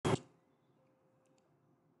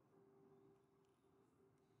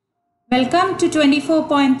Welcome to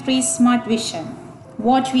 24.3 Smart Vision.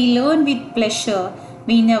 What we learn with pleasure,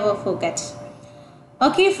 we never forget.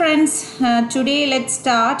 Okay, friends, today let's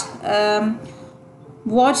start.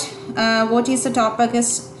 What is the topic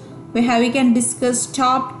is we can discuss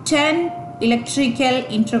top 10 electrical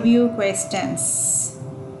interview questions.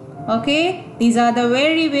 Okay, these are the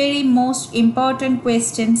very most important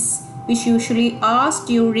questions which usually asked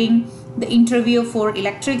during the interview for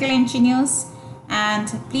electrical engineers. And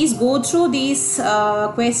please go through these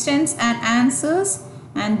questions and answers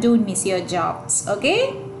and don't miss your jobs.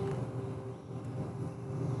 Okay.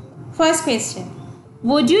 First question.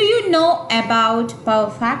 What do you know about power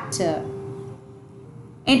factor?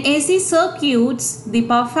 In AC circuits, the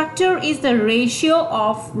power factor is the ratio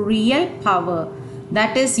of real power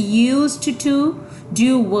that is used to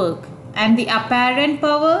do work and the apparent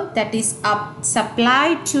power that is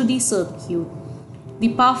supplied to the circuit. The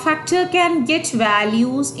power factor can get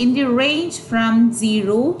values in the range from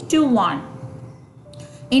 0 to 1.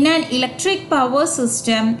 In an electric power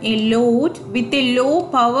system, a load with a low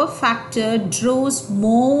power factor draws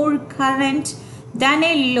more current than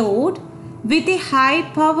a load with a high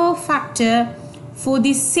power factor for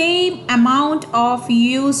the same amount of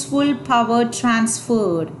useful power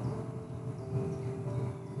transferred.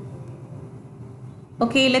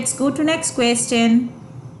 Okay, let's go to next question.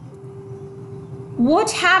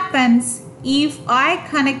 What happens if I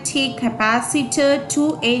connect a capacitor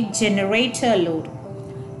to a generator load?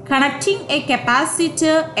 Connecting a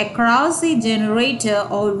capacitor across a generator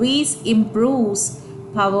always improves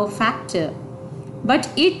power factor, but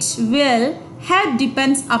it will have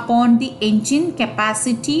depends upon the engine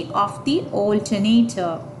capacity of the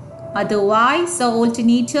alternator. Otherwise, the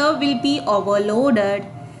alternator will be overloaded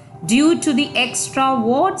due to the extra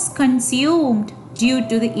watts consumed due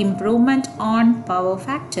to the improvement on power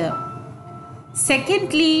factor.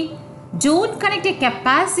 Secondly, don't connect a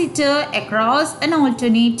capacitor across an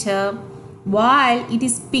alternator while it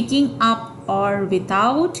is picking up or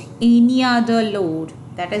without any other load,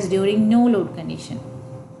 that is during no load condition.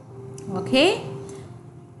 Okay,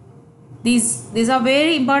 these are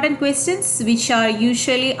very important questions which are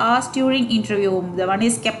usually asked during interview. The one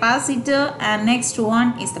is capacitor and next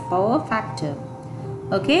one is the power factor.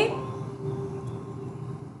 Okay.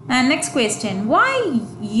 And next question, why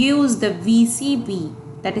use the VCB,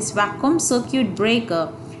 that is vacuum circuit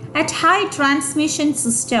breaker, at high transmission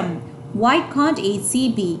system? Why can't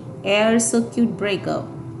ACB, air circuit breaker?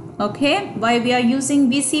 Okay, why we are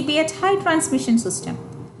using VCB at high transmission system?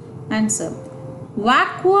 Answer,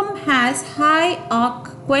 vacuum has high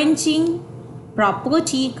arc quenching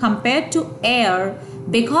property compared to air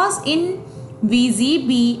because in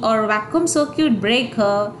VCB or vacuum circuit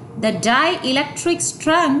breaker, the dielectric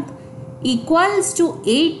strength equals to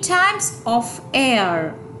 8 times of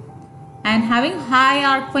air and having high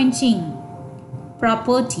arc quenching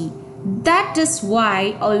property. That is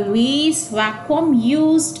why always vacuum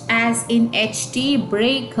used as in HT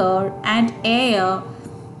breaker and air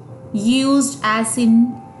used as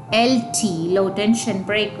in LT, low tension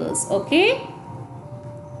breakers. Okay.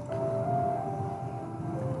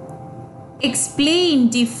 Explain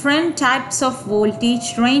different types of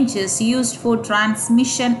voltage ranges used for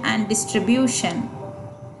transmission and distribution.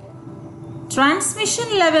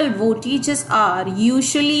 Transmission level voltages are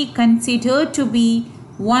usually considered to be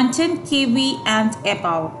 110 kV and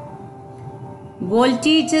above.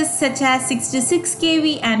 Voltages such as 66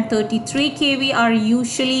 kV and 33 kV are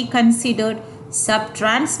usually considered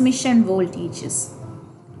sub-transmission voltages,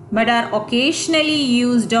 but are occasionally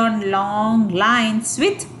used on long lines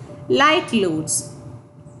with light loads.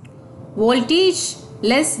 Voltage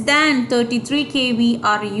less than 33 kV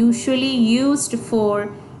are usually used for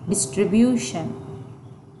distribution.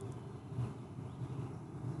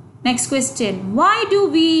 Next question, why do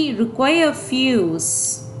we require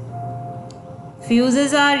fuse?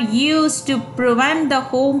 Fuses are used to prevent the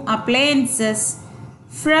home appliances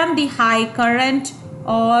from the high current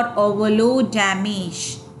or overload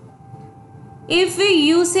damage. If we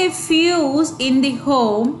use a fuse in the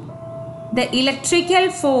home, the electrical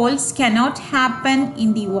faults cannot happen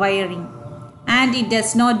in the wiring and it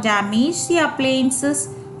does not damage the appliances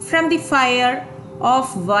from the fire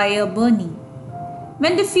of wire burning.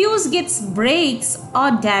 When the fuse gets breaks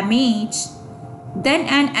or damaged, then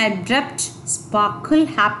an abrupt sparkle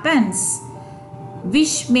happens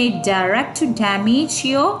which may direct to damage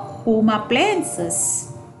your home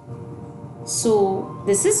appliances. So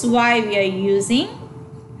this is why we are using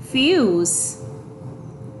fuse.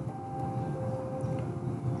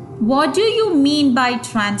 What do you mean by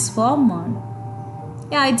transformer?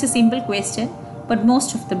 Yeah, it's a simple question, but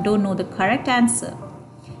most of them don't know the correct answer.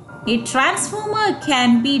 A transformer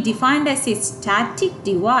can be defined as a static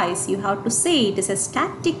device. You have to say it is a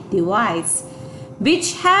static device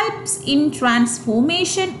which helps in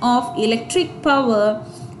transformation of electric power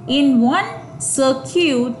in one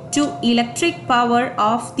circuit to electric power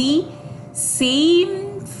of the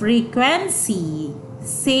same frequency.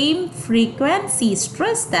 Same frequency.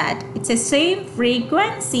 Stress that. It's a same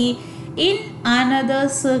frequency in another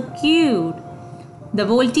circuit. The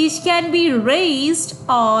voltage can be raised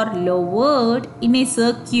or lowered in a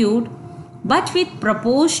circuit but with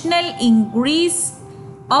proportional increase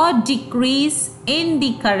or decrease in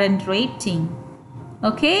the current rating.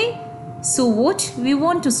 Okay? So what we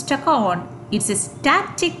want to stuck on, it's a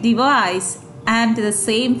static device and the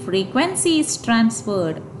same frequency is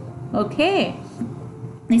transferred. Okay?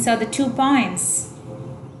 These are the 2 points.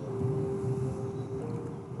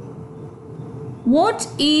 What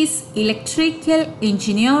is electrical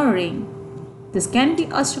engineering? This can be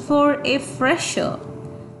asked for a fresher.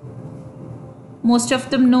 Most of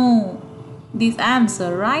them know this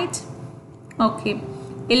answer, right? Okay.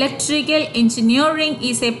 Electrical engineering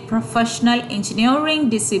is a professional engineering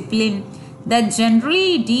discipline that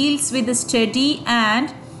generally deals with the study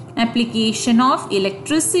and application of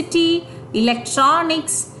electricity,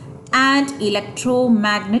 electronics, and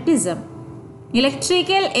electromagnetism.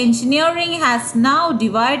 Electrical engineering has now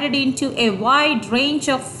divided into a wide range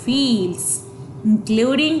of fields,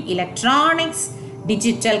 including electronics,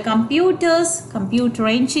 digital computers, computer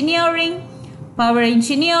engineering, power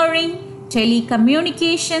engineering,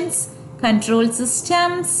 telecommunications, control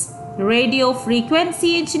systems, radio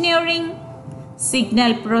frequency engineering,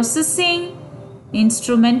 signal processing,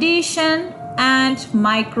 instrumentation, and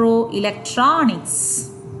microelectronics.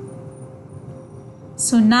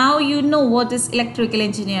 So now you know what is electrical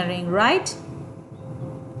engineering, right?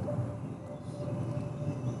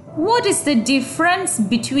 What is the difference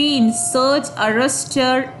between surge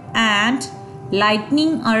arrestor and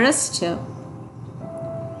lightning arrestor?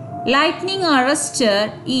 Lightning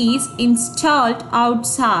arrestor is installed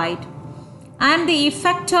outside and the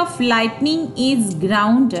effect of lightning is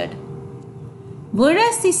grounded,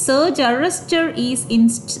 whereas the surge arrestor is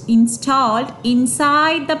installed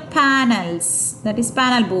inside the panels, that is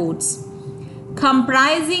panel boards,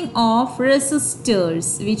 comprising of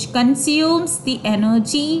resistors which consumes the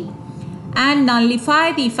energy and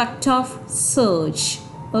nullify the effect of surge.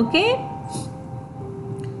 Okay?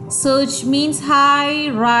 Surge means high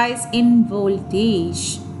rise in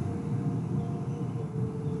voltage.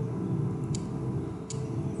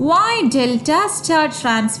 Why delta star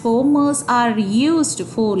transformers are used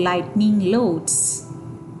for lightning loads?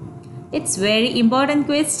 It's very important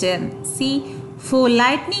question. See, for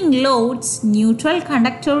lightning loads, neutral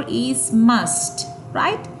conductor is must,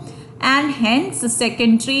 right? And hence the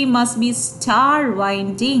secondary must be star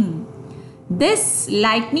winding. This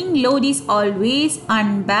lightning load is always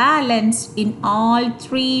unbalanced in all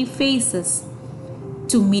three phases.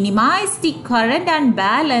 To minimize the current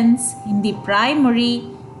unbalance in the primary,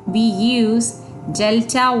 we use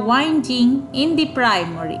delta winding in the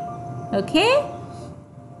primary. Okay?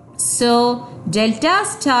 So, delta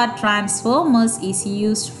star transformers is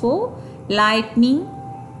used for lightning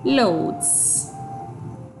loads.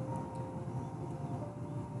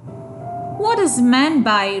 What is meant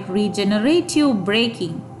by regenerative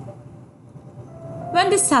braking? When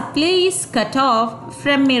the supply is cut off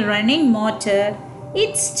from a running motor,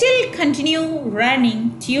 it still continues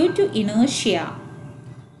running due to inertia.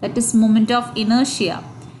 That is moment of inertia.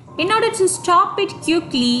 In order to stop it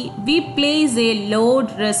quickly, we place a load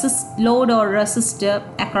or resistor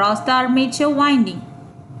across the armature winding.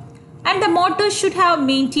 And the motor should have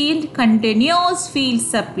maintained continuous field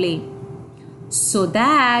supply so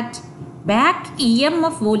that back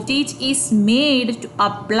EMF voltage is made to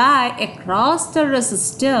apply across the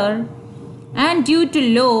resistor, and due to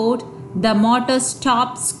load, the motor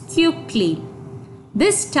stops quickly.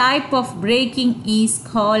 This type of braking is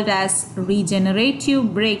called as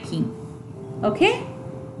regenerative braking. Okay?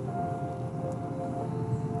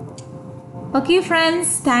 Okay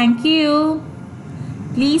friends, thank you.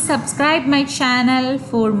 Please subscribe my channel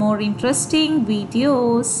for more interesting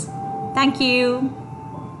videos. Thank you.